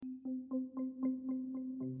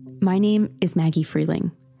My name is Maggie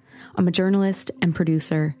Freeling. I'm a journalist and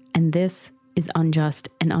producer, and this is Unjust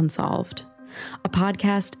and Unsolved, a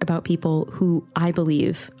podcast about people who I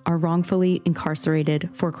believe are wrongfully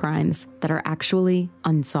incarcerated for crimes that are actually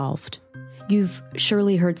unsolved. You've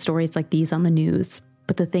surely heard stories like these on the news,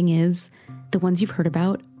 but the thing is, the ones you've heard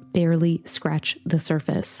about barely scratch the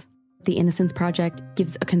surface. The Innocence Project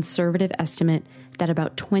gives a conservative estimate that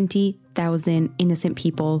about 20,000 innocent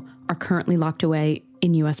people are currently locked away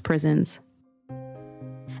in U.S. prisons.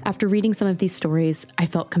 After reading some of these stories, I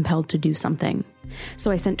felt compelled to do something. So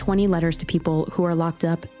I sent 20 letters to people who are locked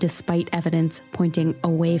up despite evidence pointing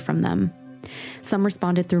away from them. Some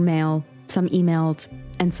responded through mail, some emailed,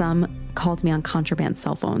 and some called me on contraband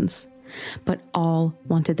cell phones. But all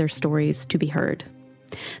wanted their stories to be heard.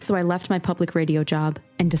 So I left my public radio job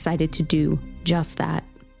and decided to do just that.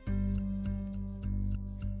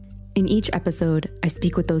 In each episode, I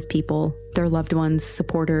speak with those people, their loved ones,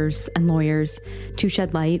 supporters, and lawyers to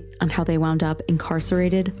shed light on how they wound up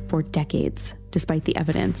incarcerated for decades, despite the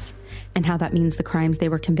evidence, and how that means the crimes they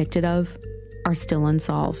were convicted of are still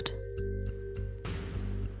unsolved.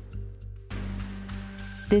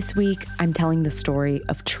 This week, I'm telling the story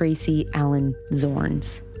of Tracy Allen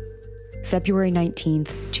Zorns. February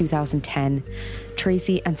 19th, 2010,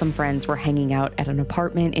 Tracy and some friends were hanging out at an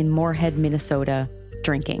apartment in Moorhead, Minnesota,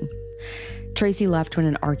 drinking. Tracy left when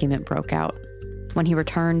an argument broke out. When he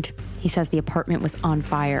returned, he says the apartment was on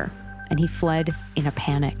fire, and he fled in a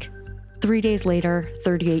panic. 3 days later,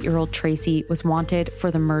 38-year-old Tracy was wanted for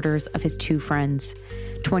the murders of his two friends,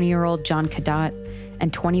 20-year-old John Cadotte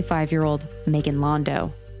and 25-year-old Megan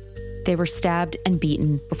Londo. They were stabbed and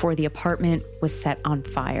beaten before the apartment was set on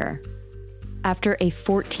fire. After a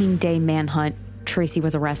 14-day manhunt, Tracy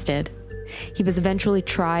was arrested. He was eventually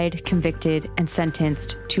tried, convicted, and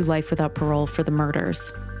sentenced to life without parole for the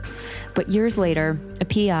murders. But years later, a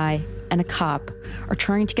PI and a cop are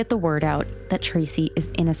trying to get the word out that Tracy is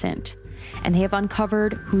innocent, and they have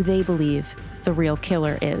uncovered who they believe the real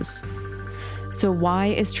killer is. So why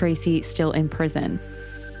is Tracy still in prison?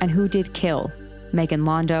 And who did kill Megan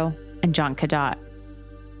Londo and John Cadotte?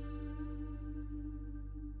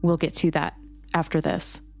 We'll get to that after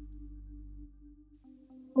this.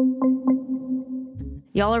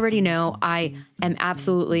 Y'all already know I am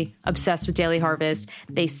absolutely obsessed with Daily Harvest.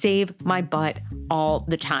 They save my butt all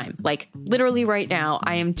the time. Like literally right now,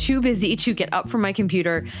 I am too busy to get up from my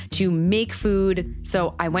computer to make food.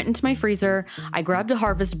 So I went into my freezer. I grabbed a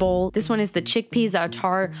Harvest bowl. This one is the Chickpeas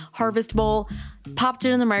Za'atar Harvest Bowl. Popped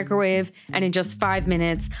it in the microwave, and in just 5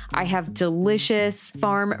 minutes, I have delicious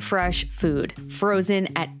farm fresh food,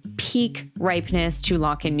 frozen at peak ripeness to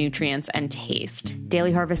lock in nutrients and taste.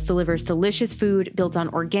 Daily Harvest delivers delicious food built on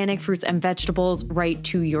organic fruits and vegetables right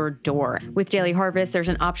to your door. With Daily Harvest, there's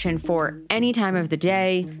an option for any time of the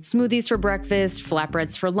day, smoothies for breakfast,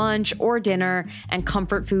 flatbreads for lunch or dinner, and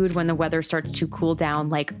comfort food when the weather starts to cool down,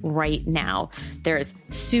 like right now. There's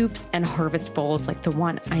soups and harvest bowls like the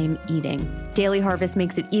one I am eating. Daily Harvest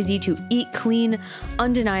makes it easy to eat clean,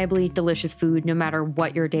 undeniably delicious food no matter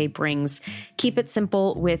what your day brings. Keep it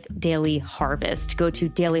simple with Daily Harvest. Go to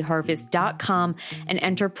dailyharvest.com and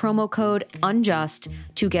enter promo code UNJUST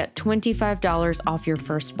to get $25 off your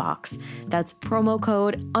first box. That's promo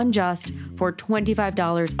code UNJUST for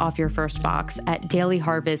 $25 off your first box at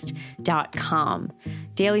dailyharvest.com.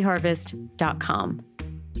 dailyharvest.com.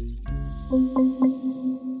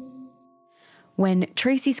 When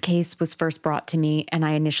Tracy's case was first brought to me and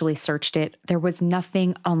I initially searched it, there was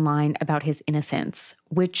nothing online about his innocence,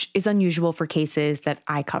 which is unusual for cases that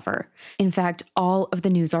I cover. In fact, all of the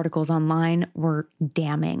news articles online were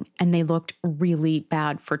damning, and they looked really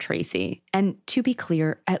bad for Tracy. And to be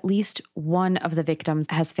clear, at least one of the victims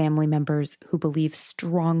has family members who believe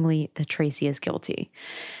strongly that Tracy is guilty.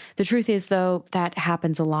 The truth is, though, that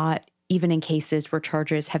happens a lot, even in cases where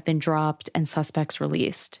charges have been dropped and suspects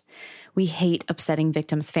released. We hate upsetting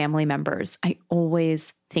victims' family members. I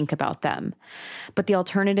always think about them. But the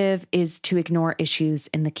alternative is to ignore issues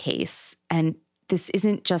in the case. And this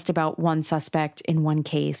isn't just about one suspect in one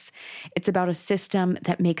case. It's about a system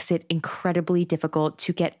that makes it incredibly difficult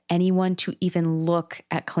to get anyone to even look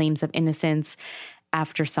at claims of innocence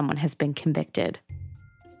after someone has been convicted.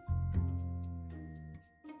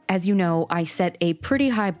 As you know, I set a pretty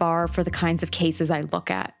high bar for the kinds of cases I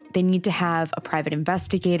look at. They need to have a private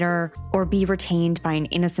investigator or be retained by an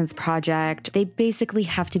Innocence Project. They basically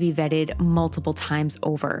have to be vetted multiple times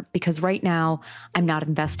over because right now I'm not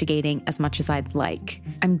investigating as much as I'd like.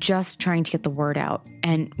 I'm just trying to get the word out.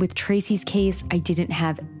 And with Tracy's case, I didn't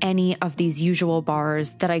have any of these usual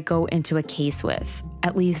bars that I go into a case with,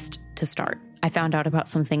 at least to start. I found out about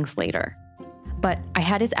some things later. But I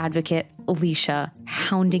had his advocate, Alicia,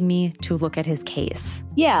 hounding me to look at his case.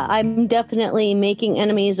 Yeah, I'm definitely making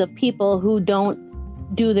enemies of people who don't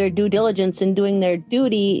do their due diligence in doing their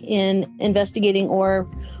duty in investigating or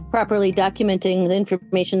properly documenting the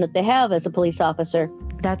information that they have as a police officer.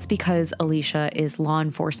 That's because Alicia is law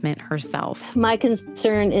enforcement herself. My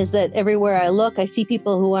concern is that everywhere I look, I see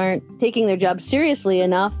people who aren't taking their job seriously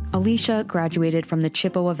enough. Alicia graduated from the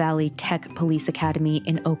Chippewa Valley Tech Police Academy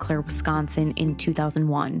in Eau Claire, Wisconsin in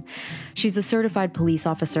 2001. She's a certified police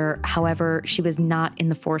officer. However, she was not in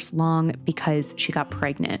the force long because she got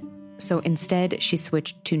pregnant. So instead, she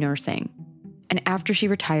switched to nursing. And after she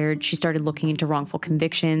retired, she started looking into wrongful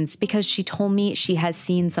convictions because she told me she has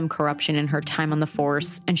seen some corruption in her time on the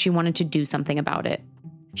force and she wanted to do something about it.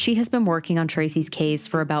 She has been working on Tracy's case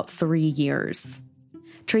for about 3 years.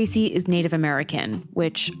 Tracy is Native American,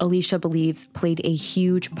 which Alicia believes played a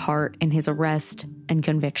huge part in his arrest and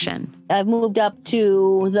conviction. I've moved up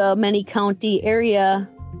to the Many County area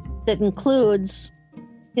that includes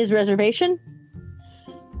his reservation.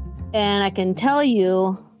 And I can tell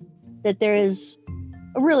you that there is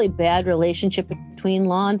a really bad relationship between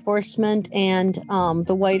law enforcement and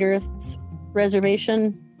the White Earth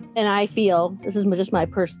Reservation. And I feel, this is just my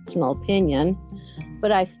personal opinion,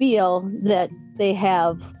 but I feel that they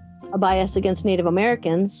have a bias against Native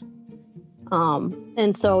Americans.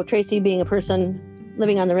 And so Tracy, being a person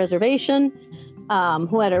living on the reservation,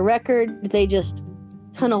 who had a record, they just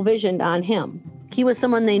tunnel visioned on him. He was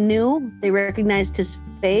someone they knew. They recognized his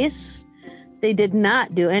face. They did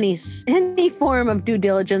not do any form of due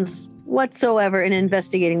diligence whatsoever in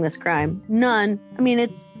investigating this crime. None. I mean,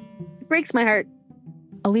 it breaks my heart.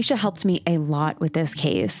 Alicia helped me a lot with this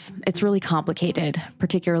case. It's really complicated,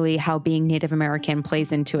 particularly how being Native American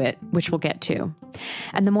plays into it, which we'll get to.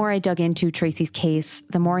 And the more I dug into Tracy's case,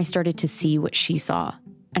 the more I started to see what she saw.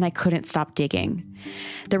 And I couldn't stop digging.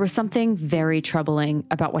 There was something very troubling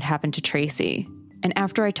about what happened to Tracy. And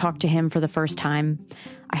after I talked to him for the first time,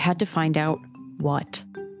 I had to find out what.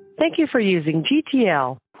 Thank you for using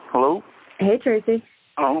GTL. Hello? Hey, Tracy.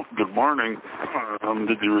 Oh, good morning.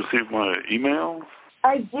 Did you receive my email?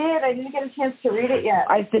 I did. I didn't get a chance to read it yet.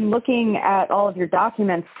 I've been looking at all of your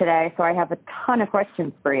documents today, so I have a ton of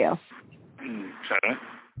questions for you. Okay.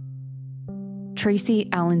 Tracy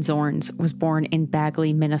Allen Zorns was born in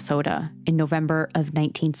Bagley, Minnesota in November of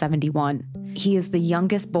 1971. He is the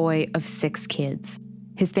youngest boy of 6 kids.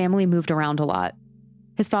 His family moved around a lot.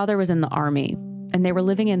 His father was in the Army, and they were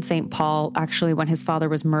living in St. Paul actually when his father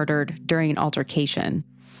was murdered during an altercation.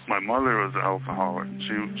 My mother was an alcoholic.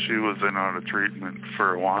 She was in out of treatment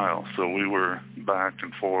for a while, so we were back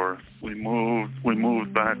and forth. We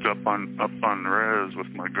moved back up on res with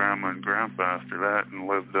my grandma and grandpa after that, and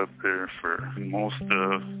lived up there for most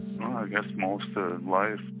of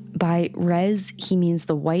life. By res, he means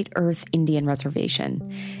the White Earth Indian Reservation.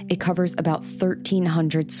 It covers about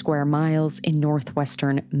 1,300 square miles in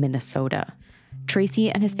northwestern Minnesota.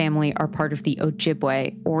 Tracy and his family are part of the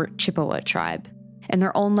Ojibwe, or Chippewa tribe. In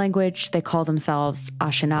their own language, they call themselves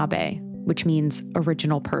Anishinaabe, which means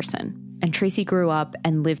original person. And Tracy grew up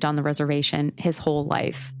and lived on the reservation his whole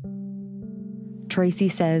life. Tracy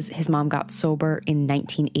says his mom got sober in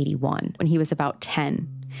 1981 when he was about 10.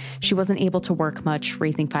 She wasn't able to work much,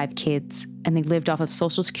 raising 5 kids, and they lived off of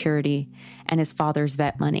Social Security and his father's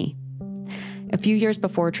vet money. A few years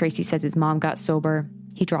before Tracy says his mom got sober,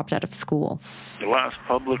 he dropped out of school. The last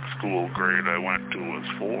public school grade I went to was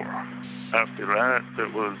 4. After that,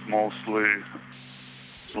 it was mostly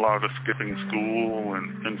a lot of skipping school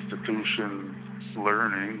and institution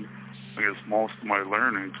learning. I guess most of my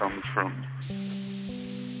learning comes from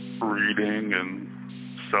reading and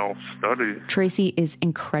self-study. Tracy is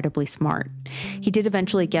incredibly smart. He did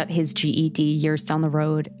eventually get his GED years down the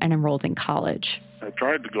road and enrolled in college. I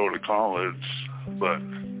tried to go to college, but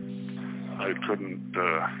I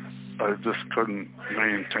just couldn't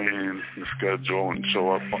maintain the schedule and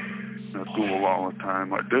show up at school all the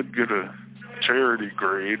time. I did get a charity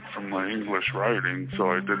grade from my English writing,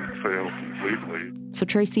 so I didn't fail completely. So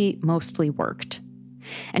Tracy mostly worked.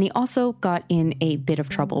 And he also got in a bit of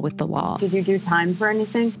trouble with the law. Did you do time for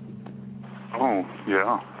anything? Oh,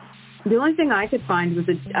 yeah. The only thing I could find was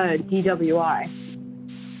a DWI.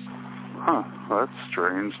 Huh, that's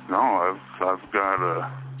strange. No, I've got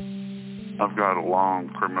a long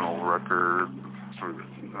criminal record for,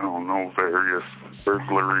 various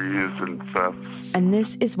burglaries and thefts. And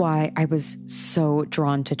this is why I was so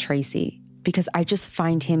drawn to Tracy, because I just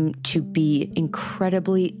find him to be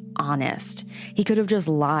incredibly honest. He could have just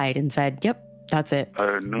lied and said, yep, that's it.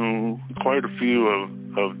 I knew quite a few of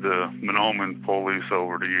the Mahnomen police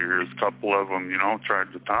over the years. A couple of them,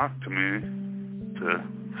 tried to talk to me. to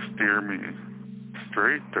steer me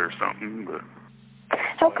straight or something, but...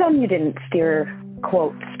 How come you didn't steer,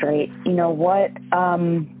 quote, straight? You know, what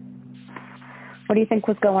do you think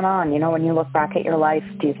was going on? You know, when you look back at your life,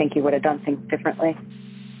 do you think you would have done things differently?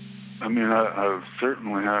 I mean, I've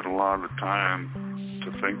certainly had a lot of time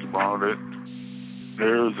to think about it.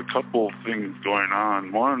 There's a couple of things going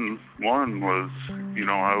on. One was, you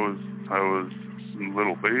know, I was a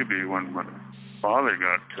little baby when my father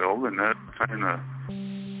got killed, and that kind of,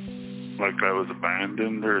 like I was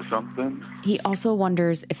abandoned or something. He also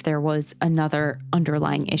wonders if there was another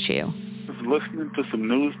underlying issue. I was listening to some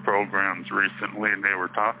news programs recently, and they were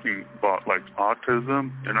talking about, like,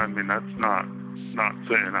 autism, and I mean, that's not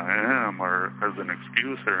saying I am or as an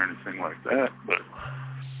excuse or anything like that, but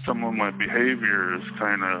some of my behaviors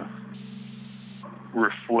kind of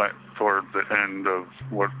reflect toward the end of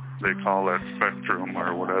what they call that spectrum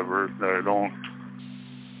or whatever, that I don't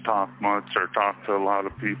talk much or talk to a lot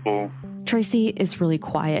of people. Tracy is really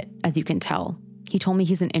quiet, as you can tell. He told me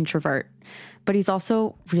he's an introvert, but he's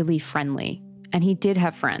also really friendly. And he did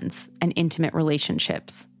have friends and intimate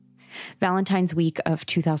relationships. Valentine's week of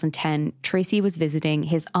 2010, Tracy was visiting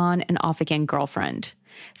his on and off again girlfriend,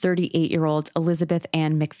 38-year-old Elizabeth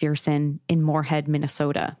Ann McPherson in Moorhead,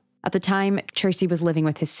 Minnesota. At the time, Tracy was living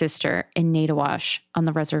with his sister in Naytawash on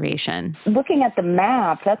the reservation. Looking at the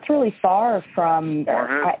map, that's really far from...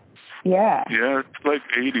 Moorhead? Yeah. Yeah, it's like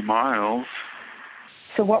 80 miles.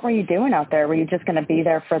 So what were you doing out there? Were you just going to be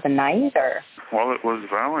there for the night, or? Well, it was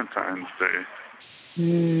Valentine's Day.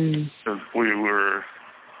 'Cause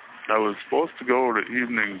I was supposed to go the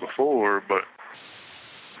evening before, but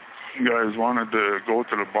you guys wanted to go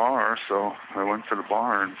to the bar, so I went to the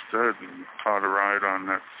bar instead and caught a ride on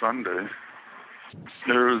that Sunday.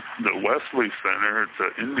 There's the Wesley Center. It's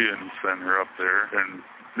an Indian center up there, and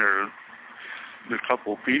there's a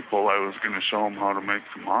couple people I was going to show them how to make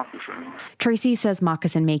some moccasins. Tracy says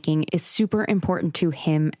moccasin making is super important to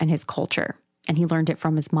him and his culture, and he learned it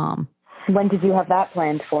from his mom. When did you have that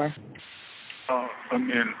planned for? I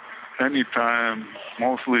mean,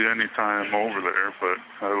 mostly any time over there, but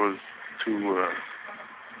I was too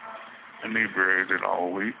inebriated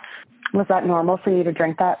all week. Was that normal for you to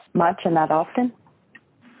drink that much and that often?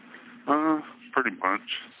 Pretty much.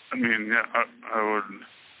 I mean, yeah, I would...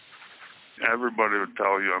 Everybody would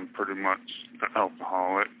tell you I'm pretty much an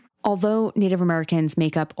alcoholic. Although Native Americans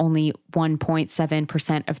make up only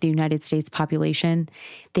 1.7% of the United States population,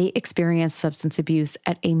 they experience substance abuse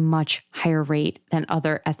at a much higher rate than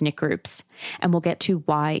other ethnic groups. And we'll get to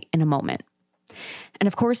why in a moment. And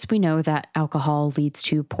of course, we know that alcohol leads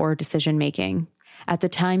to poor decision making. At the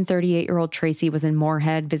time 38-year-old Tracy was in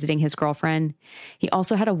Moorhead visiting his girlfriend, he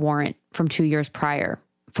also had a warrant from 2 years prior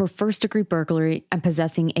for first-degree burglary and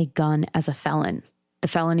possessing a gun as a felon. The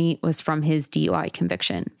felony was from his DUI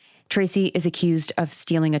conviction. Tracy is accused of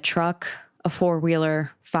stealing a truck, a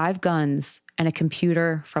four-wheeler, 5 guns, and a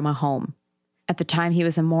computer from a home. At the time he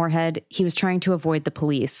was in Moorhead, he was trying to avoid the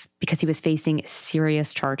police because he was facing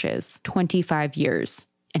serious charges, 25 years,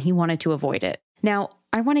 and he wanted to avoid it. Now,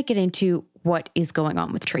 I want to get into what is going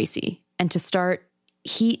on with Tracy. And to start,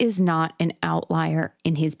 he is not an outlier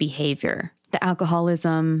in his behavior. The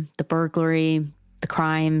alcoholism, the burglary, the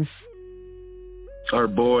crimes. Our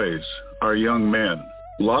boys, our young men,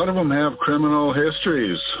 a lot of them have criminal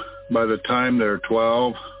histories by the time they're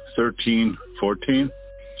 12, 13, 14.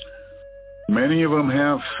 Many of them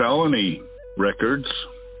have felony records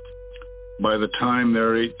by the time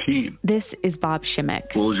they're 18. This is Bob Shimmick.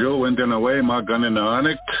 Uljo Wendinawe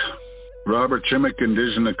Maganinanik, Robert Shimmick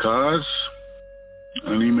Indigenous Cause,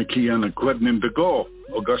 Animaki Anaquednin to go,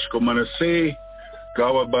 Augusto Manase,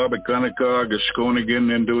 Gawa Baba Kanaka,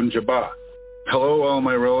 Gashkonigan, and Dunjaba. Hello, all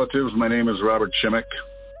my relatives. My name is Robert Shimmick.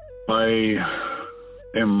 I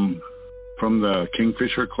am from the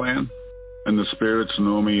Kingfisher clan, and the spirits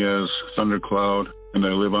know me as Thundercloud, and I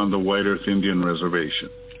live on the White Earth Indian Reservation.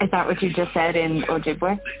 Is that what you just said in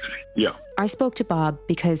Ojibwe? Yeah. I spoke to Bob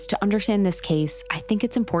because to understand this case, I think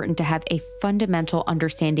it's important to have a fundamental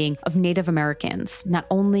understanding of Native Americans, not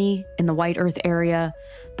only in the White Earth area,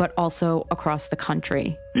 but also across the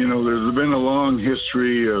country. You know, there's been a long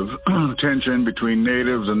history of tension between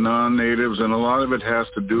natives and non-natives, and a lot of it has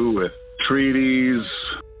to do with treaties,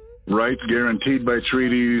 rights guaranteed by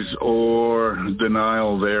treaties, or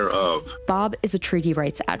denial thereof. Bob is a treaty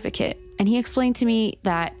rights advocate, and he explained to me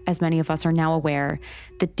that, as many of us are now aware,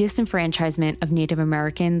 the disenfranchisement of Native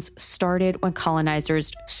Americans started when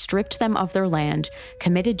colonizers stripped them of their land,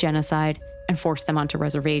 committed genocide, and forced them onto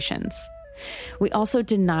reservations. We also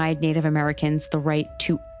denied Native Americans the right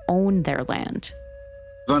to own their land.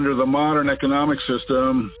 Under the modern economic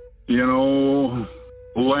system,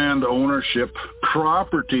 land ownership,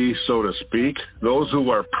 property, so to speak. Those who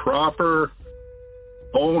are proper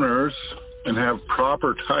owners and have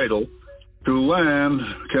proper title to land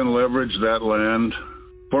can leverage that land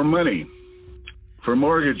for money, for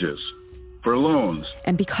mortgages, for loans.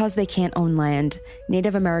 And because they can't own land,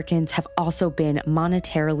 Native Americans have also been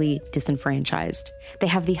monetarily disenfranchised. They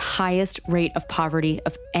have the highest rate of poverty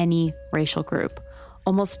of any racial group,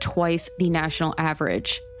 almost twice the national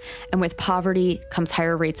average. And with poverty comes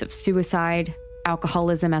higher rates of suicide,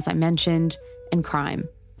 alcoholism, as I mentioned, and crime.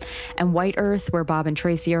 And White Earth, where Bob and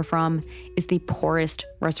Tracy are from, is the poorest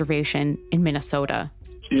reservation in Minnesota.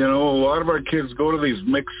 A lot of our kids go to these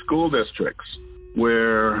mixed school districts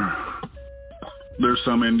where there's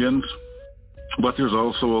some Indians, but there's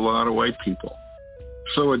also a lot of white people.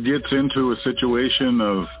 So it gets into a situation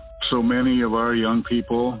of so many of our young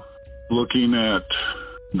people looking at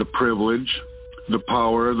the privilege, the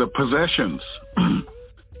power, the possessions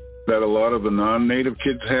that a lot of the non-native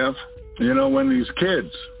kids have. When these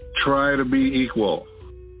kids try to be equal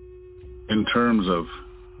in terms of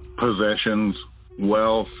possessions,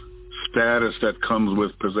 wealth, status that comes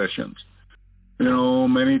with possessions,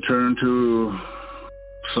 many turn to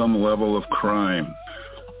some level of crime,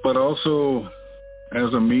 but also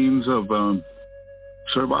as a means of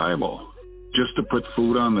survival, just to put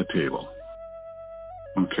food on the table.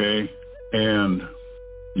 Okay? And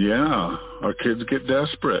our kids get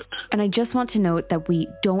desperate. And I just want to note that we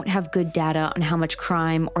don't have good data on how much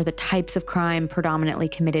crime or the types of crime predominantly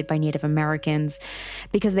committed by Native Americans,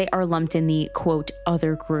 because they are lumped in the, quote,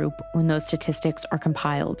 other group when those statistics are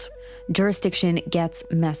compiled. Jurisdiction gets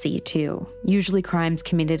messy, too. Usually crimes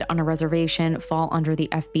committed on a reservation fall under the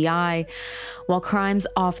FBI, while crimes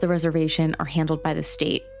off the reservation are handled by the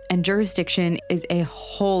state. And jurisdiction is a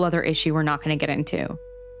whole other issue we're not going to get into.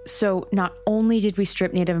 So not only did we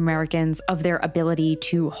strip Native Americans of their ability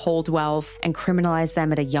to hold wealth and criminalize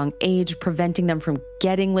them at a young age, preventing them from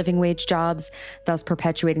getting living wage jobs, thus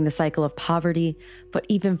perpetuating the cycle of poverty, but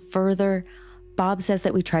even further, Bob says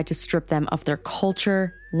that we tried to strip them of their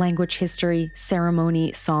culture, language, history,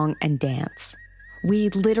 ceremony, song, and dance. We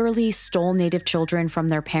literally stole Native children from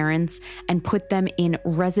their parents and put them in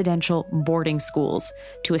residential boarding schools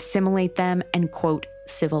to assimilate them and, quote,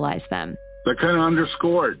 civilize them. That kind of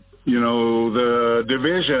underscored, the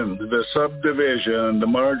division, the subdivision, the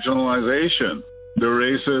marginalization, the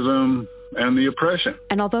racism, and the oppression.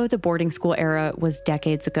 And although the boarding school era was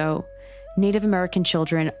decades ago, Native American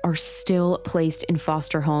children are still placed in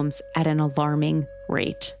foster homes at an alarming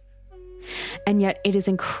rate. And yet it is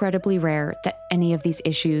incredibly rare that any of these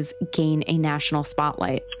issues gain a national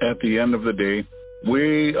spotlight. At the end of the day,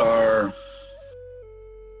 we are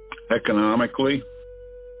economically,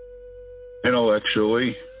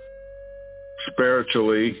 intellectually,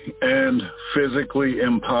 spiritually, and physically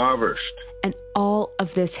impoverished. And all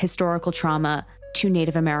of this historical trauma to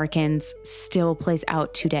Native Americans still plays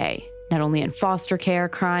out today, not only in foster care,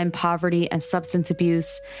 crime, poverty, and substance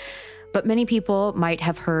abuse, but many people might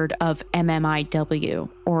have heard of MMIW,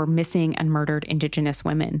 or Missing and Murdered Indigenous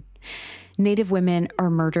Women. Native women are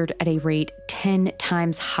murdered at a rate 10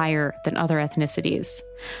 times higher than other ethnicities.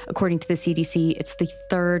 According to the CDC, it's the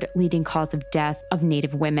third leading cause of death of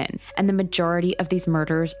Native women, and the majority of these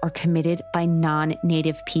murders are committed by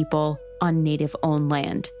non-Native people on Native-owned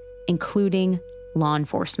land, including law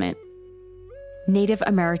enforcement. Native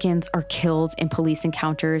Americans are killed in police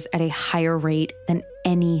encounters at a higher rate than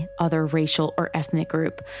any other racial or ethnic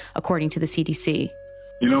group, according to the CDC.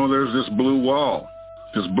 There's this blue wall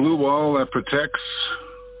that protects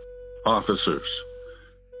officers.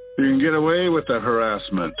 You can get away with the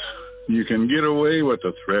harassment. You can get away with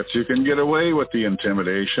the threats. You can get away with the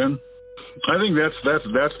intimidation. I think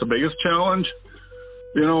that's the biggest challenge.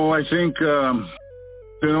 I think,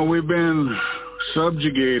 we've been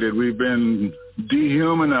subjugated. We've been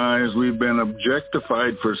dehumanized. We've been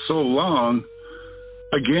objectified for so long.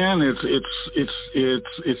 Again,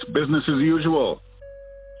 it's business as usual.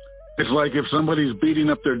 It's like if somebody's beating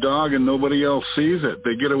up their dog and nobody else sees it,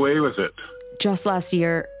 they get away with it. Just last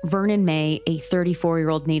year, Vernon May, a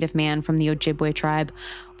 34-year-old Native man from the Ojibwe tribe,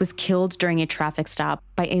 was killed during a traffic stop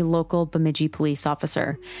by a local Bemidji police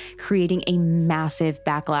officer, creating a massive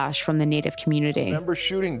backlash from the Native community. Remember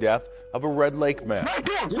shooting death of a Red Lake man.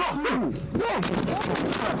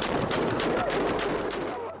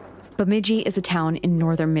 Bemidji is a town in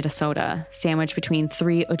northern Minnesota, sandwiched between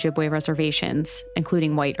 3 Ojibwe reservations,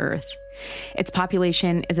 including White Earth. Its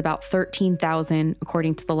population is about 13,000,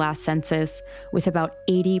 according to the last census, with about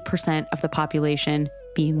 80% of the population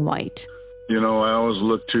being white. I always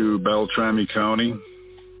look to Beltrami County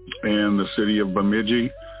and the city of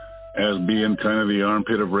Bemidji as being kind of the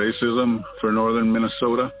armpit of racism for northern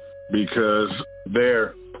Minnesota, because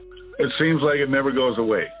there, it seems like it never goes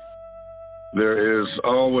away. There is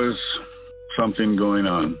always something going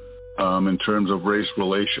on in terms of race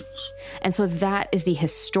relations. And so that is the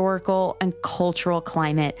historical and cultural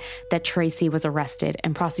climate that Tracy was arrested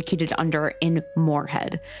and prosecuted under in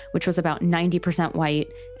Moorhead, which was about 90% white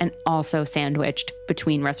and also sandwiched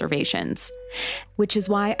between reservations. Which is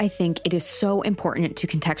why I think it is so important to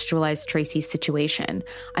contextualize Tracy's situation.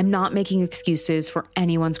 I'm not making excuses for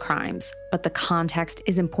anyone's crimes, but the context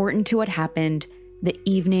is important to what happened the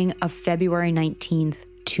evening of February 19th,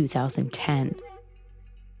 2010.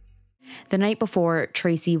 The night before,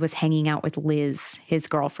 Tracy was hanging out with Liz, his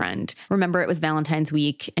girlfriend. Remember, it was Valentine's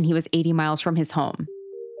week, and he was 80 miles from his home.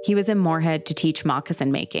 He was in Moorhead to teach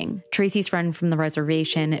moccasin making. Tracy's friend from the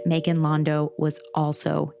reservation, Megan Londo, was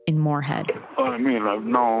also in Moorhead. I mean, I've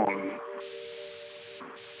known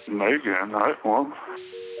Megan,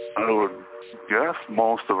 I would guess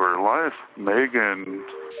most of her life. Megan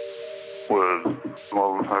was,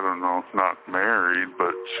 I don't know, not married,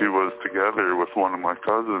 but she was together with one of my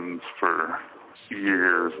cousins for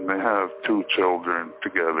years, and they have 2 children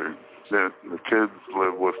together. The kids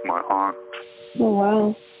live with my aunt. Oh,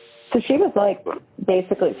 wow. So she was like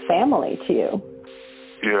basically family to you.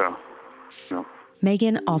 Yeah.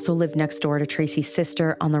 Megan also lived next door to Tracy's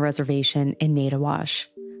sister on the reservation in Naytawash.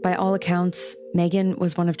 By all accounts, Megan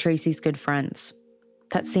was one of Tracy's good friends.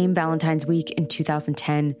 That same Valentine's week in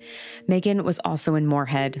 2010, Megan was also in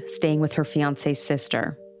Moorhead, staying with her fiance's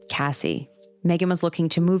sister, Cassie. Megan was looking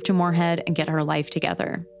to move to Moorhead and get her life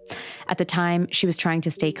together. At the time, she was trying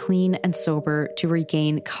to stay clean and sober to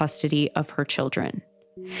regain custody of her children.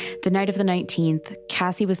 The night of the 19th,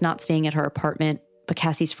 Cassie was not staying at her apartment, but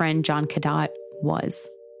Cassie's friend, John Cadott, was.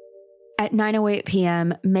 At 9:08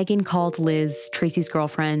 p.m., Megan called Liz, Tracy's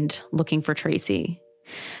girlfriend, looking for Tracy.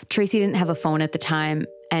 Tracy didn't have a phone at the time,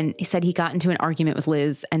 and he said he got into an argument with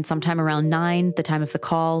Liz, and sometime around 9, the time of the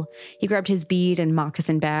call, he grabbed his bead and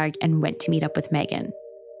moccasin bag and went to meet up with Megan.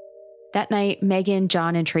 That night, Megan,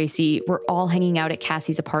 John, and Tracy were all hanging out at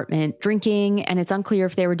Cassie's apartment, drinking, and it's unclear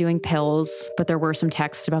if they were doing pills, but there were some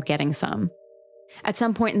texts about getting some. At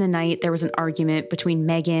some point in the night, there was an argument between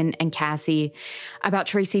Megan and Cassie about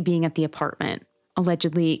Tracy being at the apartment.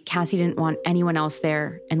 Allegedly, Cassie didn't want anyone else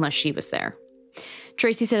there unless she was there.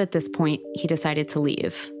 Tracy said at this point, he decided to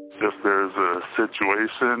leave. If there's a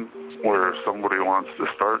situation where somebody wants to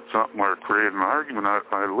start something or create an argument,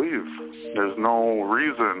 I leave. There's no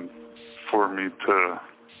reason for me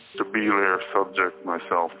to be there, subject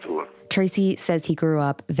myself to it. Tracy says he grew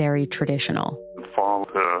up very traditional. Follow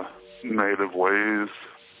the native ways,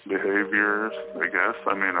 behaviors, I guess.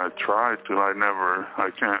 I mean, I try to. I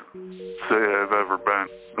can't say I've ever been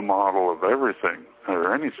the model of everything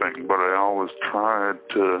or anything, but I always tried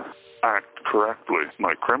to act correctly.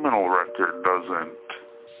 My criminal record doesn't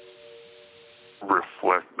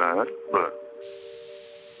reflect that, but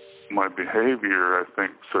my behavior, I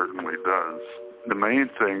think, certainly does. The main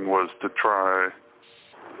thing was to try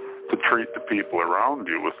to treat the people around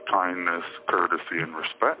you with kindness, courtesy, and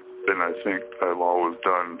respect. And I think I've always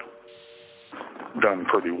done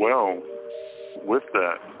pretty well with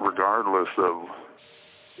that, regardless of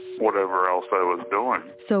whatever else I was doing.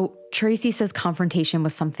 So Tracy says confrontation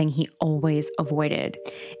was something he always avoided.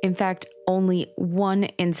 In fact, only one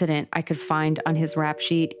incident I could find on his rap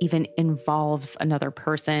sheet even involves another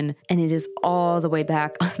person, and it is all the way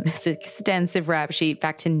back on this extensive rap sheet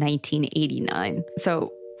back to 1989.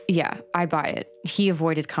 So yeah, I buy it. He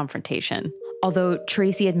avoided confrontation. Although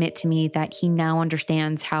Tracy admit to me that he now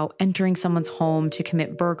understands how entering someone's home to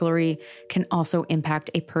commit burglary can also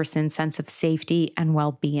impact a person's sense of safety and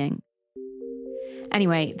well-being.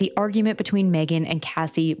 Anyway, the argument between Megan and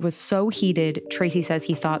Cassie was so heated, Tracy says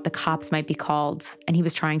he thought the cops might be called, and he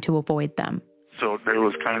was trying to avoid them. So there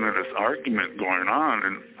was kind of this argument going on,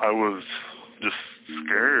 and I was just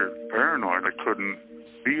scared, paranoid. I couldn't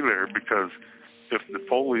be there because if the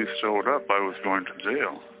police showed up, I was going to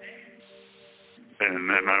jail. And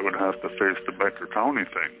then I would have to face the Becker County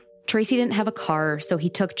thing. Tracy didn't have a car, so he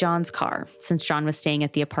took John's car, since John was staying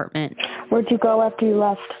at the apartment. Where'd you go after you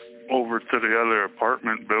left? Over to the other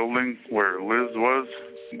apartment building where Liz was.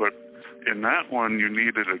 But in that one, you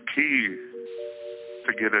needed a key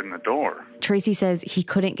to get in the door. Tracy says he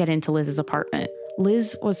couldn't get into Liz's apartment.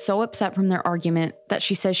 Liz was so upset from their argument that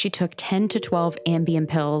she says she took 10 to 12 Ambien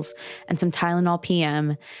pills and some Tylenol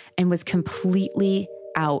PM and was completely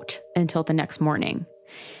out until the next morning.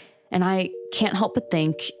 And I can't help but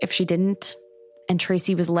think if she didn't and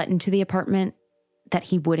Tracy was let into the apartment, that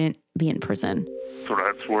he wouldn't be in prison. So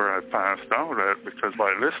that's where I passed out at, because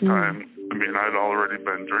by this time, I mean, I'd already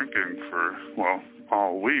been drinking for, well,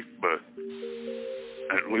 all week, but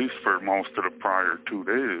at least for most of the prior 2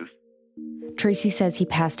 days. Tracy says he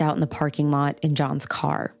passed out in the parking lot in John's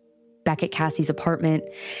car. Back at Cassie's apartment,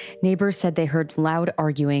 neighbors said they heard loud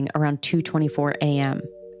arguing around 2:24 a.m.,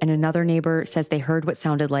 and another neighbor says they heard what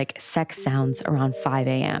sounded like sex sounds around 5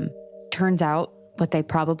 a.m. Turns out, what they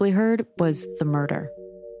probably heard was the murder.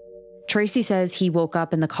 Tracy says he woke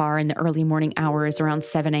up in the car in the early morning hours around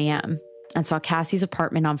 7 a.m. and saw Cassie's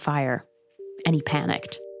apartment on fire, and he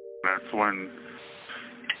panicked. That's when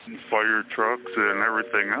fire trucks and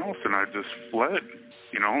everything else, and I just fled.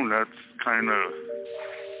 You know, that's kind of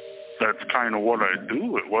what I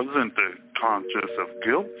do. It wasn't the conscious of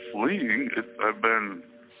guilt fleeing. I've been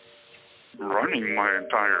running my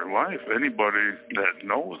entire life. Anybody that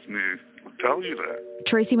knows me will tell you that.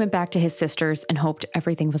 Tracy went back to his sisters and hoped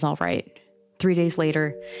everything was all right. 3 days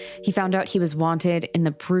later, he found out he was wanted in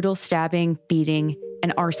the brutal stabbing, beating,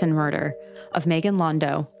 and arson murder of Megan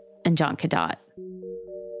Londo and John Cadotte.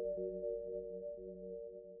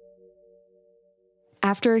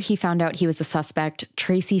 After he found out he was a suspect,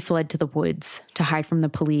 Tracy fled to the woods to hide from the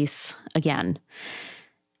police again.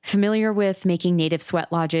 Familiar with making native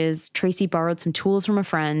sweat lodges, Tracy borrowed some tools from a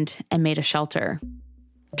friend and made a shelter.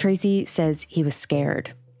 Tracy says he was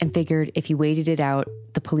scared and figured if he waited it out,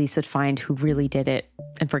 the police would find who really did it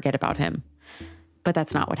and forget about him. But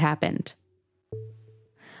that's not what happened.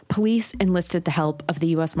 Police enlisted the help of the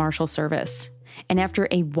U.S. Marshal Service, and after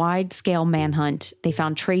a wide-scale manhunt, they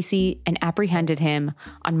found Tracy and apprehended him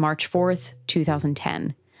on March 4th,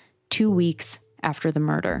 2010, 2 weeks after the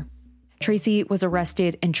murder. Tracy was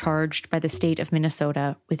arrested and charged by the state of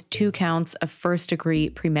Minnesota with 2 counts of first-degree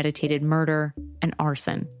premeditated murder and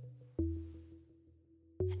arson.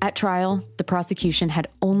 At trial, the prosecution had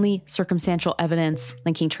only circumstantial evidence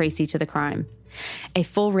linking Tracy to the crime. A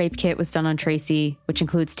full rape kit was done on Tracy, which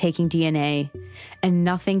includes taking DNA, and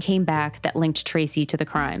nothing came back that linked Tracy to the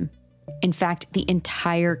crime. In fact, the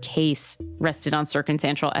entire case rested on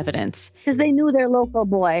circumstantial evidence. Because they knew their local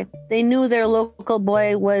boy. They knew their local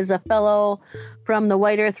boy was a fellow from the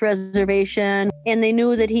White Earth Reservation, and they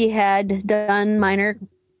knew that he had done minor,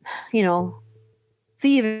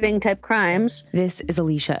 thieving type crimes. This is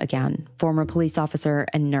Alicia again, former police officer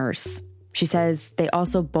and nurse. She says they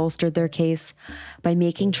also bolstered their case by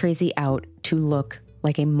making Tracy out to look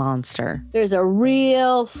like a monster. There's a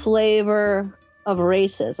real flavor of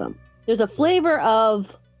racism. There's a flavor of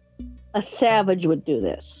a savage would do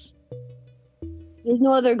this. There's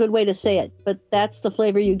no other good way to say it, but that's the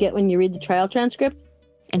flavor you get when you read the trial transcript.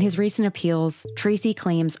 In his recent appeals, Tracy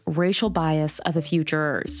claims racial bias of a few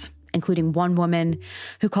jurors, including one woman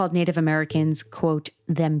who called Native Americans, quote,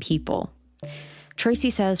 them people. Tracy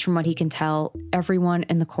says from what he can tell, everyone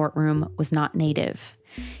in the courtroom was not Native.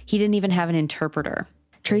 He didn't even have an interpreter.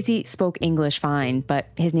 Tracy spoke English fine, but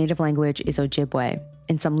his native language is Ojibwe,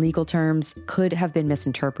 and some legal terms could have been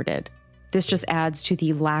misinterpreted. This just adds to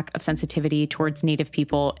the lack of sensitivity towards Native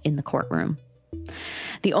people in the courtroom.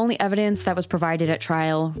 The only evidence that was provided at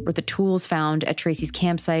trial were the tools found at Tracy's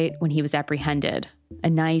campsite when he was apprehended, a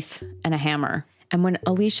knife and a hammer. And when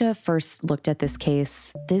Alicia first looked at this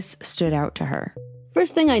case, this stood out to her.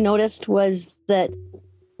 First thing I noticed was that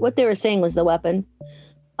what they were saying was the weapon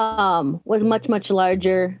was much, much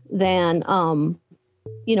larger than,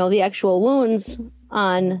 the actual wounds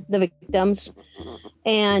on the victims.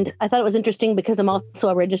 And I thought it was interesting because I'm also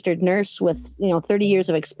a registered nurse with, 30 years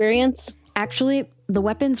of experience. Actually, the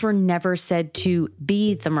weapons were never said to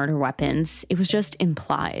be the murder weapons. It was just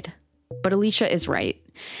implied. But Alicia is right.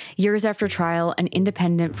 Years after trial, an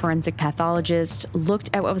independent forensic pathologist looked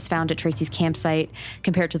at what was found at Tracy's campsite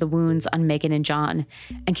compared to the wounds on Megan and John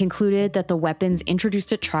and concluded that the weapons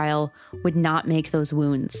introduced at trial would not make those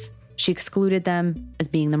wounds. She excluded them as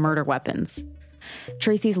being the murder weapons.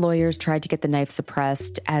 Tracy's lawyers tried to get the knife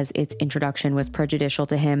suppressed as its introduction was prejudicial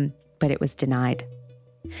to him, but it was denied.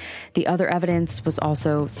 The other evidence was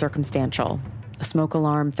also circumstantial. A smoke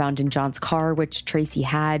alarm found in John's car, which Tracy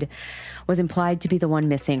had, was implied to be the one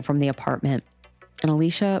missing from the apartment. And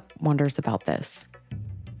Alicia wonders about this.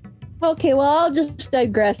 Okay, well, I'll just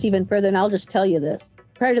digress even further, and I'll just tell you this.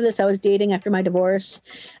 Prior to this, I was dating after my divorce,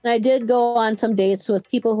 and I did go on some dates with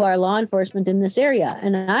people who are law enforcement in this area.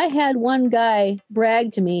 And I had one guy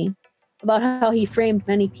brag to me about how he framed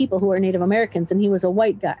many people who are Native Americans, and he was a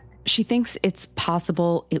white guy. She thinks it's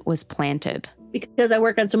possible it was planted. Because I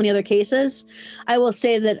work on so many other cases, I will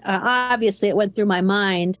say that obviously it went through my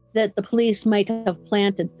mind that the police might have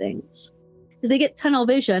planted things. Because they get tunnel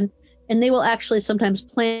vision, and they will actually sometimes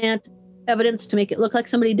plant evidence to make it look like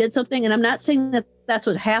somebody did something. And I'm not saying that that's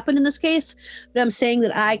what happened in this case, but I'm saying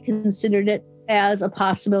that I considered it as a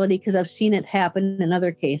possibility because I've seen it happen in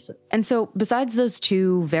other cases. And so besides those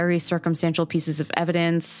two very circumstantial pieces of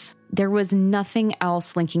evidence, there was nothing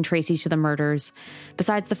else linking Tracy to the murders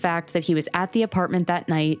besides the fact that he was at the apartment that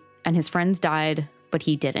night and his friends died, but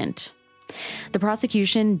he didn't. The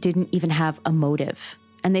prosecution didn't even have a motive,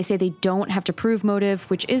 and they say they don't have to prove motive,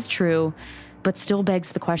 which is true, but still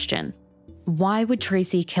begs the question. Why would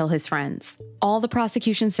Tracy kill his friends? All the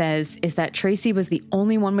prosecution says is that Tracy was the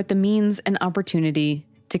only one with the means and opportunity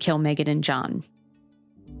to kill Megan and John.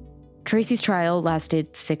 Tracy's trial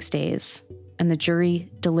lasted 6 days, and the jury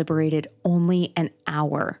deliberated only an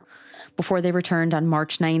hour before they returned on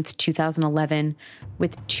March 9th, 2011,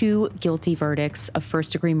 with 2 guilty verdicts of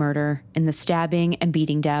first-degree murder in the stabbing and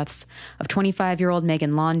beating deaths of 25-year-old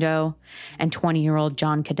Megan Londo and 20-year-old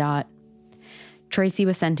John Cadotte. Tracy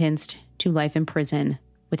was sentenced to life in prison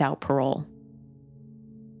without parole.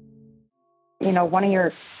 You know, one of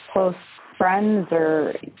your close friends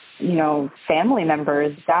or, you know, family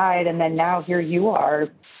members died, and then now here you are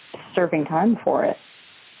serving time for it.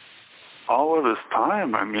 All of this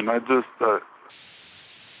time, I mean, I just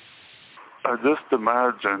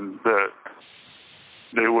imagined that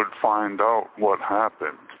they would find out what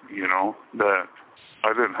happened, you know, that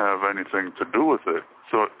I didn't have anything to do with it.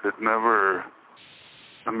 So it never,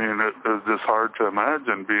 I mean, it was just hard to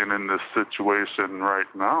imagine being in this situation right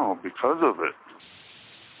now because of it.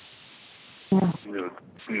 Yeah.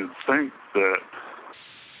 You'd think that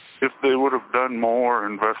if they would have done more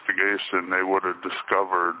investigation, they would have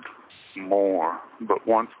discovered more. But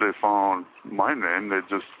once they found my name, they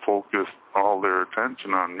just focused all their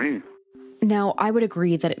attention on me. Now, I would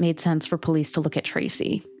agree that it made sense for police to look at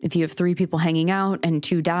Tracy. If you have 3 people hanging out and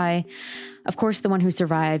 2 die, of course the one who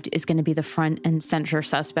survived is going to be the front and center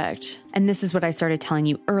suspect. And this is what I started telling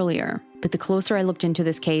you earlier. But the closer I looked into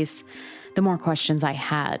this case, the more questions I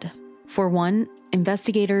had. For one,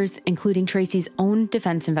 investigators, including Tracy's own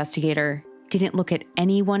defense investigator, didn't look at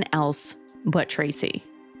anyone else but Tracy.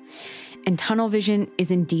 And tunnel vision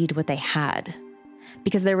is indeed what they had,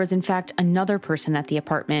 because there was in fact another person at the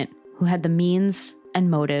apartment who had the means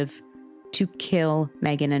and motive to kill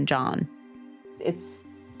Megan and John. It's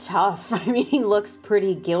tough. I mean, he looks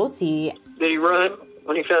pretty guilty. Did he run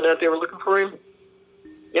when he found out they were looking for him?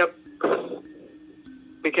 Yep.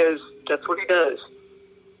 Because that's what he does.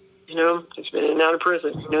 You know, he's been in and out of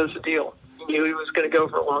prison. He knows the deal. He knew he was going to go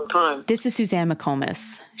for a long time. This is Suzanne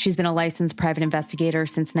McComas. She's been a licensed private investigator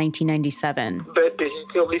since 1997. But did he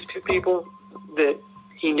kill these 2 people that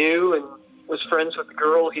he knew and was friends with the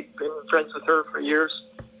girl? He'd been friends with her for years,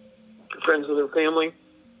 friends with her family?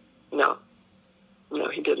 No,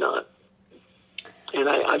 he did not. And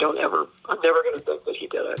I'm never going to think that he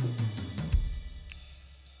did it.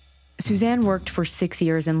 Suzanne worked for 6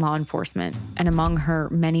 years in law enforcement, and among her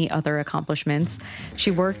many other accomplishments, she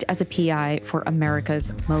worked as a PI for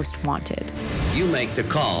America's Most Wanted. You make the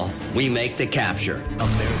call, we make the capture.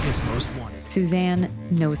 America's Most Wanted. Suzanne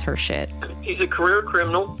knows her shit. He's a career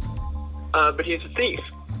criminal, but he's a thief.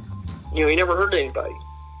 You know, he never hurt anybody.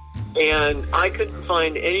 And I couldn't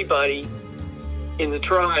find anybody in the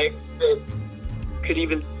tribe that could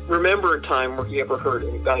even remember a time where he ever hurt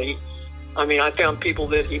anybody. I mean, I found people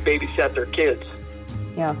that he babysat their kids.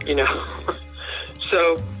 Yeah. You know.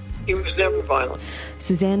 So he was never violent.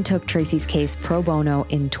 Suzanne took Tracy's case pro bono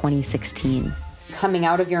in 2016. Coming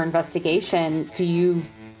out of your investigation, do you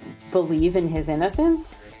believe in his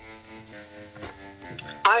innocence?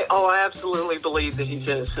 I absolutely believe that he's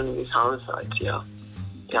innocent of these homicides, yeah.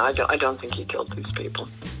 Yeah, I don't think he killed these people.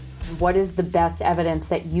 What is the best evidence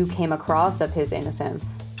that you came across of his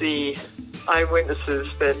innocence? The eyewitnesses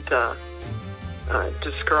that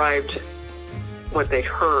described what they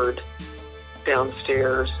heard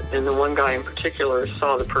downstairs, and the one guy in particular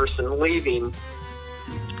saw the person leaving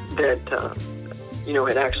that,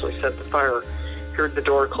 had actually set the fire, heard the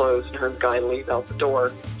door close and heard the guy leave out the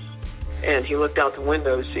door. And he looked out the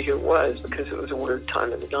window to see who it was because it was a weird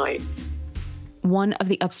time of the night. One of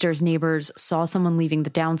the upstairs neighbors saw someone leaving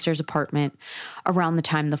the downstairs apartment around the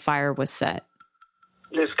time the fire was set.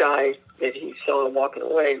 This guy that he saw walking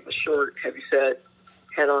away was short, heavy-set,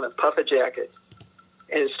 had on a puffer jacket.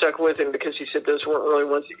 And it stuck with him because he said those weren't really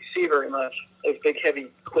ones that you see very much. Those big,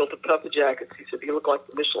 heavy, quilted puffer jackets. He said he looked like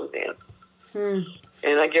the Michelin Man.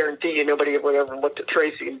 And I guarantee you nobody would ever looked at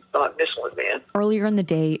Tracy and thought Michelin Man. Earlier in the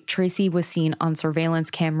day, Tracy was seen on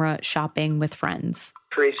surveillance camera shopping with friends.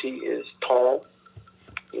 Tracy is tall.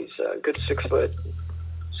 He's a good 6 foot,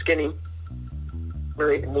 skinny,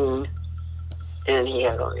 very lean, and he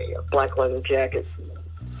had on a black leather jacket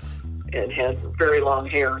and had very long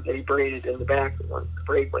hair that he braided in the back. The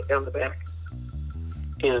braid went down the back,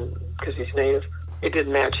 and because he's native, it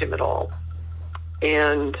didn't match him at all.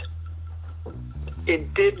 And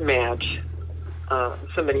it did match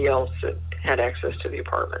somebody else that had access to the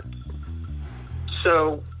apartment.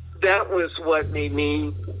 So that was what made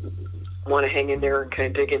me want to hang in there and kind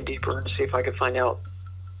of dig in deeper and see if I could find out,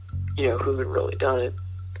 who had really done it.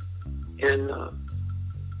 And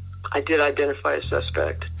I did identify a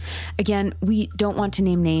suspect. Again, we don't want to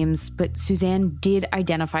name names, but Suzanne did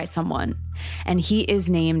identify someone, and he is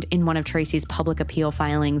named in one of Tracy's public appeal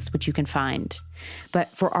filings, which you can find.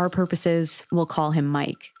 But for our purposes, we'll call him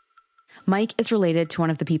Mike. Mike is related to one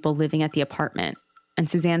of the people living at the apartment, and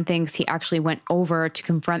Suzanne thinks he actually went over to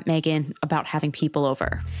confront Megan about having people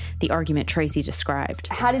over, the argument Tracy described.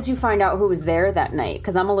 How did you find out who was there that night?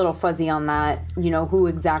 Because I'm a little fuzzy on that, who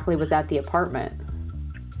exactly was at the apartment.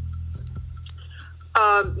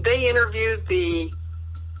 They interviewed the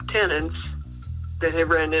tenants that had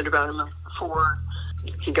rented about a month before.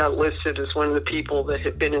 He got listed as one of the people that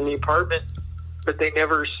had been in the apartment, but they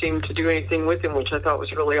never seemed to do anything with him, which I thought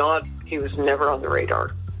was really odd. He was never on the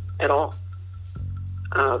radar at all.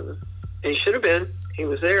 He should have been. He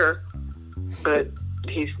was there, but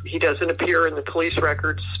he doesn't appear in the police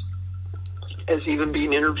records as even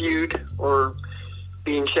being interviewed or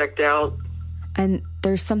being checked out. And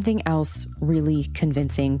there's something else really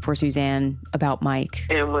convincing for Suzanne about Mike.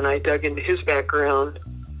 And when I dug into his background,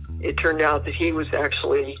 it turned out that he was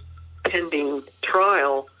actually pending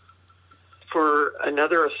trial for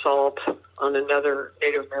another assault on another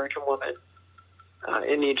Native American woman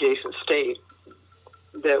in the adjacent state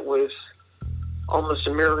that was almost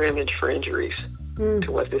a mirror image for injuries to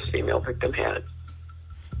what this female victim had.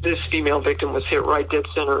 This female victim was hit right dead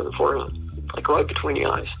center in the forehead, like right between the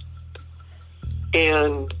eyes.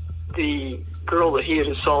 And the girl that he had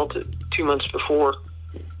assaulted 2 months before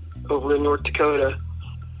over in North Dakota,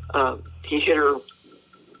 he hit her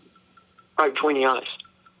right between the eyes.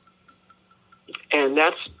 And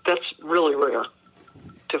that's really rare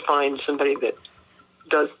to find somebody that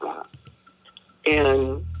does that.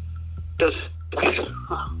 And does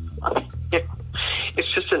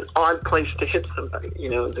it's just an odd place to hit somebody.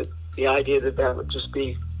 The idea that would just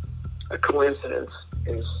be a coincidence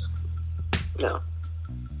is no.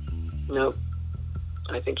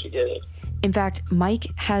 I think he did it. In fact, Mike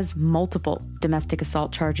has multiple domestic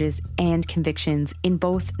assault charges and convictions in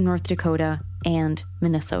both North Dakota and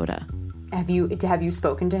Minnesota. Have you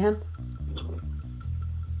spoken to him?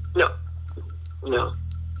 No.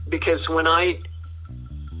 Because when I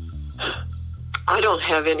don't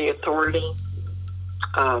have any authority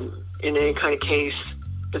in any kind of case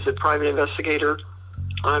as a private investigator.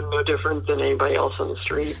 I'm no different than anybody else on the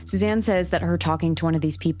street. Suzanne says that her talking to one of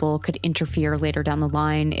these people could interfere later down the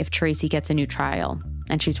line if Tracy gets a new trial.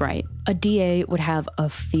 And she's right. A DA would have a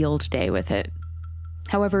field day with it.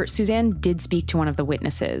 However, Suzanne did speak to one of the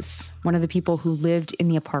witnesses, one of the people who lived in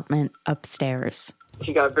the apartment upstairs.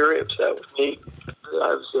 He got very upset with me that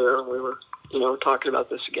I was there and we were, talking about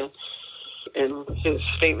this again. And his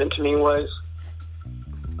statement to me was,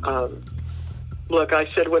 look, I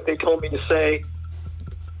said what they told me to say,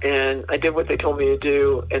 and I did what they told me to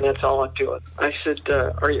do, and that's all I'm doing. I said,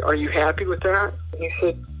 are you happy with that? And he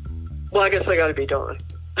said, well, I guess I got to be done.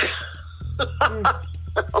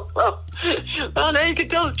 Well, now you can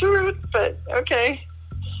tell the truth, but okay.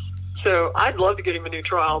 So I'd love to get him a new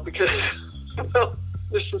trial because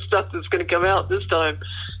there's some stuff that's going to come out this time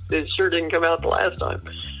that sure didn't come out the last time.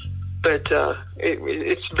 But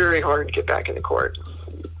it's very hard to get back into court.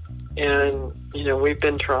 And, we've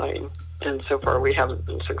been trying, and so far we haven't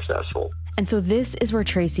been successful. And so this is where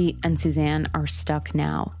Tracy and Suzanne are stuck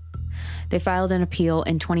now. They filed an appeal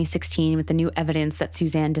in 2016 with the new evidence that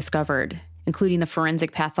Suzanne discovered, including the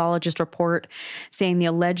forensic pathologist report saying the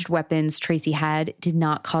alleged weapons Tracy had did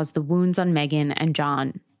not cause the wounds on Megan and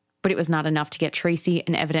John. But it was not enough to get Tracy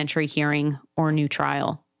an evidentiary hearing or a new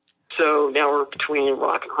trial. So now we're between a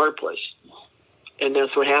rock and a hard place. And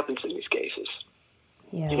that's what happens in these cases.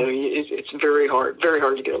 Yeah. It's very hard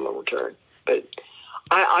to get them overturned. But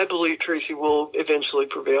I believe Tracy will eventually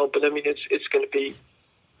prevail. But it's going to be,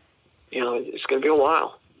 it's going to be a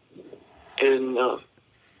while. And,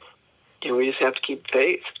 we just have to keep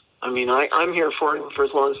faith. I'm here for him for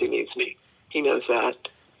as long as he needs me. He knows that.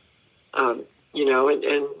 And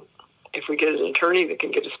if we get an attorney that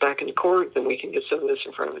can get us back into court, then we can get some of this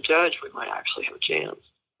in front of a judge. We might actually have a chance.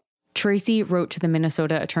 Tracy wrote to the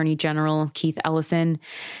Minnesota Attorney General, Keith Ellison,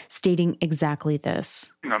 stating exactly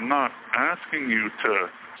this. I'm not asking you to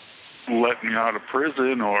let me out of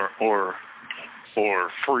prison or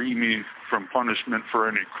free me from punishment for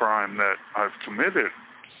any crime that I've committed.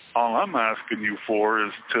 All I'm asking you for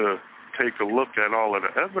is to take a look at all of the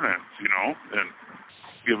evidence, and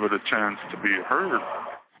give it a chance to be heard.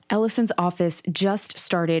 Ellison's office just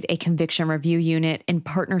started a conviction review unit in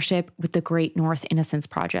partnership with the Great North Innocence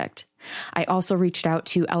Project. I also reached out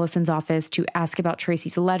to Ellison's office to ask about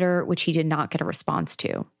Tracy's letter, which he did not get a response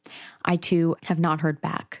to. I, too, have not heard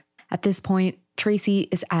back. At this point, Tracy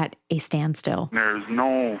is at a standstill. There's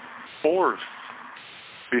no force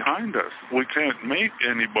behind us. We can't make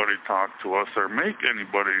anybody talk to us or make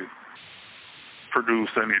anybody produce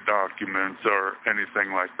any documents or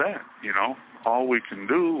anything like that, All we can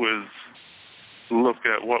do is look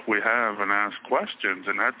at what we have and ask questions,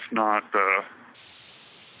 and that's not, that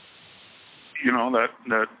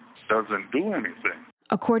doesn't do anything.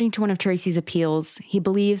 According to one of Tracy's appeals, he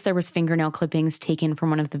believes there was fingernail clippings taken from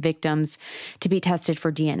one of the victims to be tested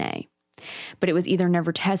for DNA. But it was either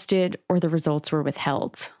never tested or the results were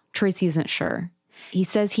withheld. Tracy isn't sure. He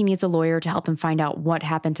says he needs a lawyer to help him find out what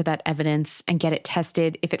happened to that evidence and get it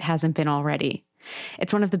tested if it hasn't been already.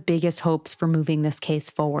 It's one of the biggest hopes for moving this case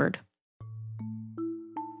forward.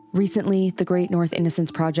 Recently, the Great North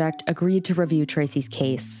Innocence Project agreed to review Tracy's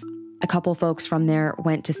case. A couple folks from there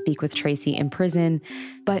went to speak with Tracy in prison,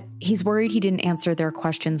 but he's worried he didn't answer their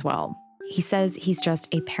questions well. He says he's just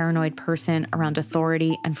a paranoid person around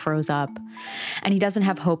authority and froze up, and he doesn't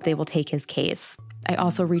have hope they will take his case. I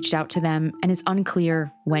also reached out to them, and it's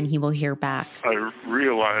unclear when he will hear back. I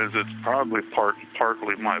realize it's probably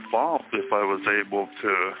partly my fault if I was able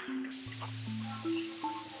to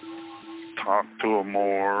talk to him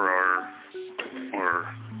more or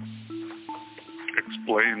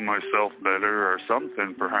explain myself better or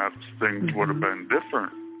something. Perhaps things would have been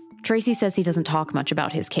different. Tracy says he doesn't talk much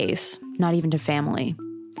about his case, not even to family.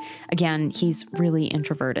 Again, he's really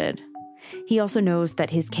introverted. He also knows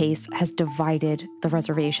that his case has divided the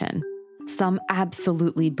reservation. Some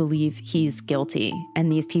absolutely believe he's guilty,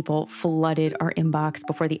 and these people flooded our inbox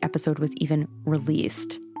before the episode was even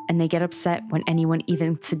released. And they get upset when anyone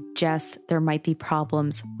even suggests there might be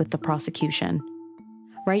problems with the prosecution.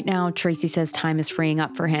 Right now, Tracy says time is freeing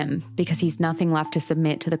up for him because he's nothing left to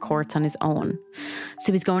submit to the courts on his own.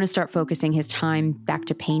 So he's going to start focusing his time back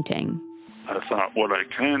to painting. I thought what I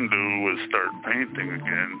can do is start painting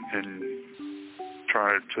again and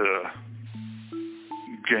try to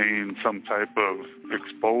gain some type of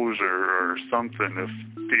exposure or something. If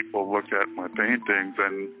people look at my paintings,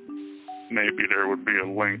 then maybe there would be a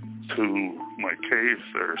link to my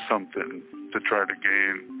case or something to try to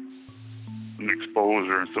gain an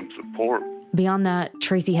exposure and some support. Beyond that,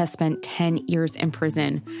 Tracy has spent 10 years in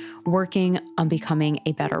prison working on becoming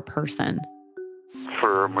a better person.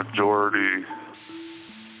 For a majority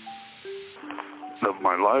of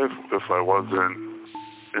my life, if I wasn't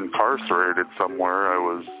incarcerated somewhere, I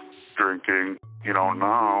was drinking.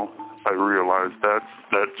 Now I realize that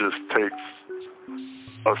just takes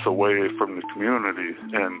us away from the community.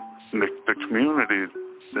 And the community,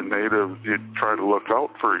 the natives, you try to look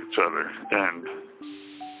out for each other. And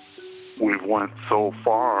we've went so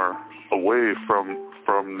far away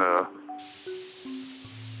from the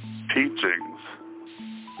teachings.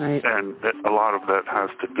 Right. And a lot of that has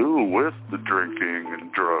to do with the drinking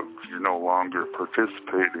and drugs. You're no longer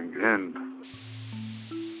participating in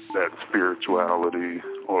that spirituality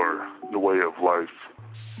or the way of life,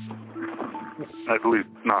 at least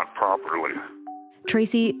not properly.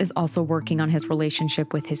 Tracy is also working on his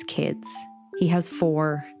relationship with his kids. He has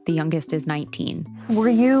 4. The youngest is 19. Were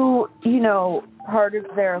you, part of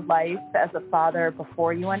their life as a father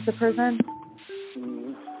before you went to prison?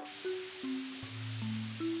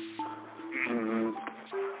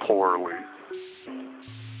 Poorly.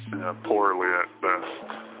 Yeah, poorly at best.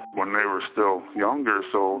 When they were still younger,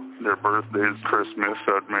 so their birthdays, Christmas,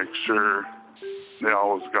 I'd make sure they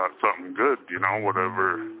always got something good,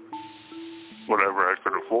 whatever I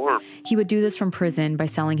could afford. He would do this from prison by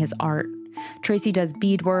selling his art. Tracy does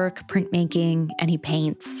beadwork, printmaking, and he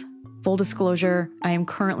paints. Full disclosure, I am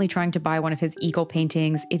currently trying to buy one of his eagle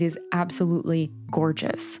paintings. It is absolutely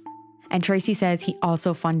gorgeous. And Tracy says he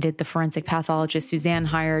also funded the forensic pathologist Suzanne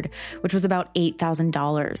hired, which was about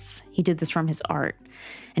 $8,000. He did this from his art.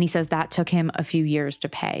 And he says that took him a few years to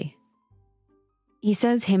pay. He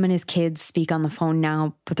says him and his kids speak on the phone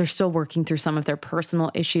now, but they're still working through some of their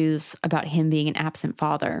personal issues about him being an absent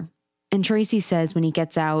father. And Tracy says when he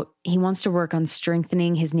gets out, he wants to work on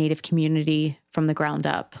strengthening his Native community from the ground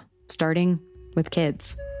up, starting with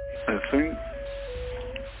kids. I think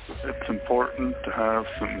it's important to have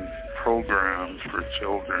some programs for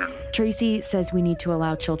children. Tracy says we need to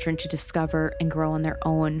allow children to discover and grow on their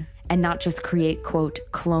own and not just create, quote,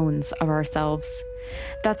 clones of ourselves.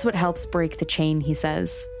 That's what helps break the chain, he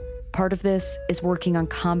says. Part of this is working on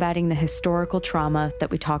combating the historical trauma that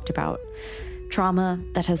we talked about. Trauma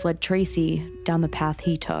that has led Tracy down the path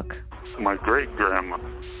he took. My great-grandma,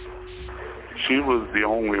 she was the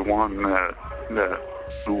only one that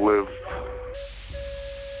lived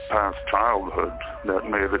past childhood, that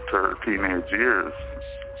made it to her teenage years.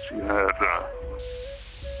 She had,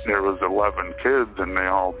 there was 11 kids, and they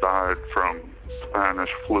all died from Spanish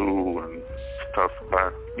flu and stuff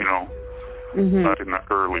back, back in the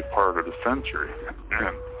early part of the century.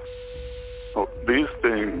 And so these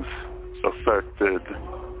things affected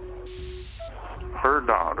her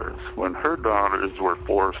daughters. When her daughters were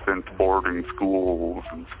forced into boarding schools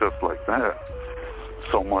and stuff like that,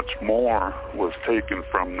 so much more was taken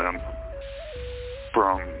from them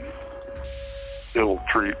from ill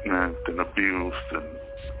treatment and abuse and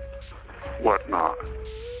whatnot.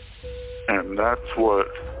 And that's what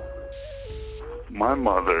my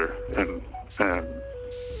mother and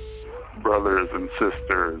brothers and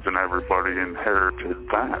sisters and everybody inherited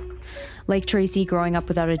that. Like Tracy growing up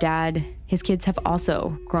without a dad, his kids have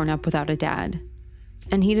also grown up without a dad.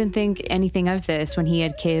 And he didn't think anything of this when he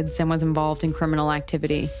had kids and was involved in criminal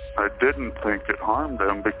activity. I didn't think it harmed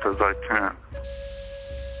them because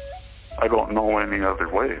I don't know any other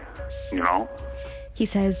way, He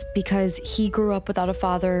says because he grew up without a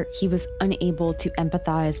father, he was unable to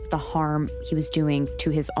empathize with the harm he was doing to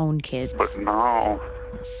his own kids. But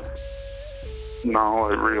now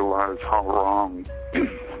I realize how wrong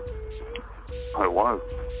I was.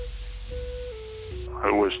 I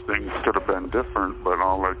wish things could have been different, but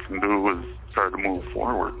all I can do is try to move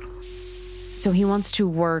forward. So he wants to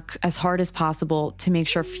work as hard as possible to make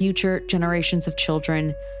sure future generations of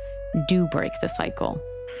children do break the cycle.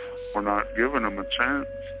 We're not giving them a chance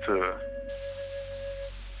to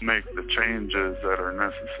make the changes that are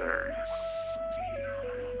necessary.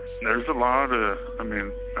 There's a lot of, I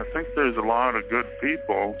think there's a lot of good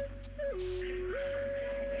people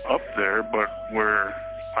up there, but where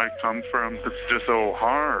I come from, it's just so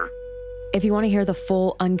hard. If you want to hear the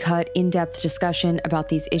full, uncut, in-depth discussion about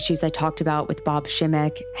these issues I talked about with Bob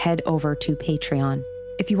Shimek, head over to Patreon.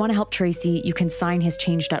 If you want to help Tracy, you can sign his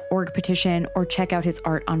Change.org petition or check out his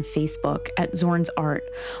art on Facebook at Zorn's Art,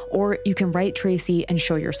 or you can write Tracy and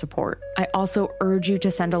show your support. I also urge you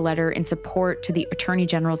to send a letter in support to the Attorney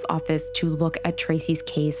General's office to look at Tracy's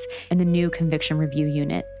case in the new Conviction Review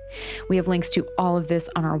Unit. We have links to all of this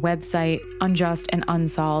on our website,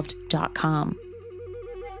 unjustandunsolved.com.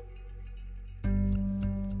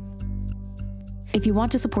 If you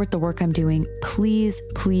want to support the work I'm doing, please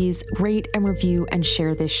rate and review and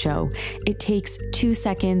share this show. It takes 2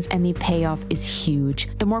 seconds and the payoff is huge.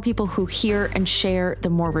 The more people who hear and share, the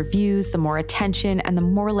more reviews, the more attention, and the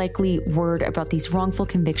more likely word about these wrongful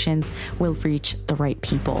convictions will reach the right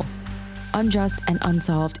people. Unjust and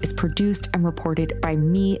Unsolved is produced and reported by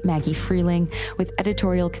me, Maggie Freeling, with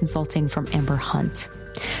editorial consulting from Amber Hunt.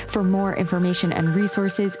 For more information and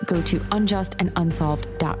resources, go to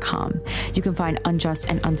unjustandunsolved.com. You can find Unjust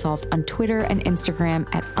and Unsolved on Twitter and Instagram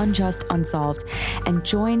at Unjust Unsolved, and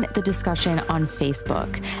join the discussion on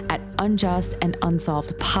Facebook at Unjust and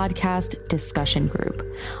Unsolved Podcast Discussion Group.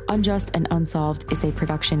 Unjust and Unsolved is a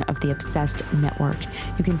production of the Obsessed Network.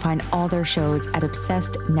 You can find all their shows at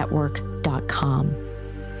obsessednetwork.com.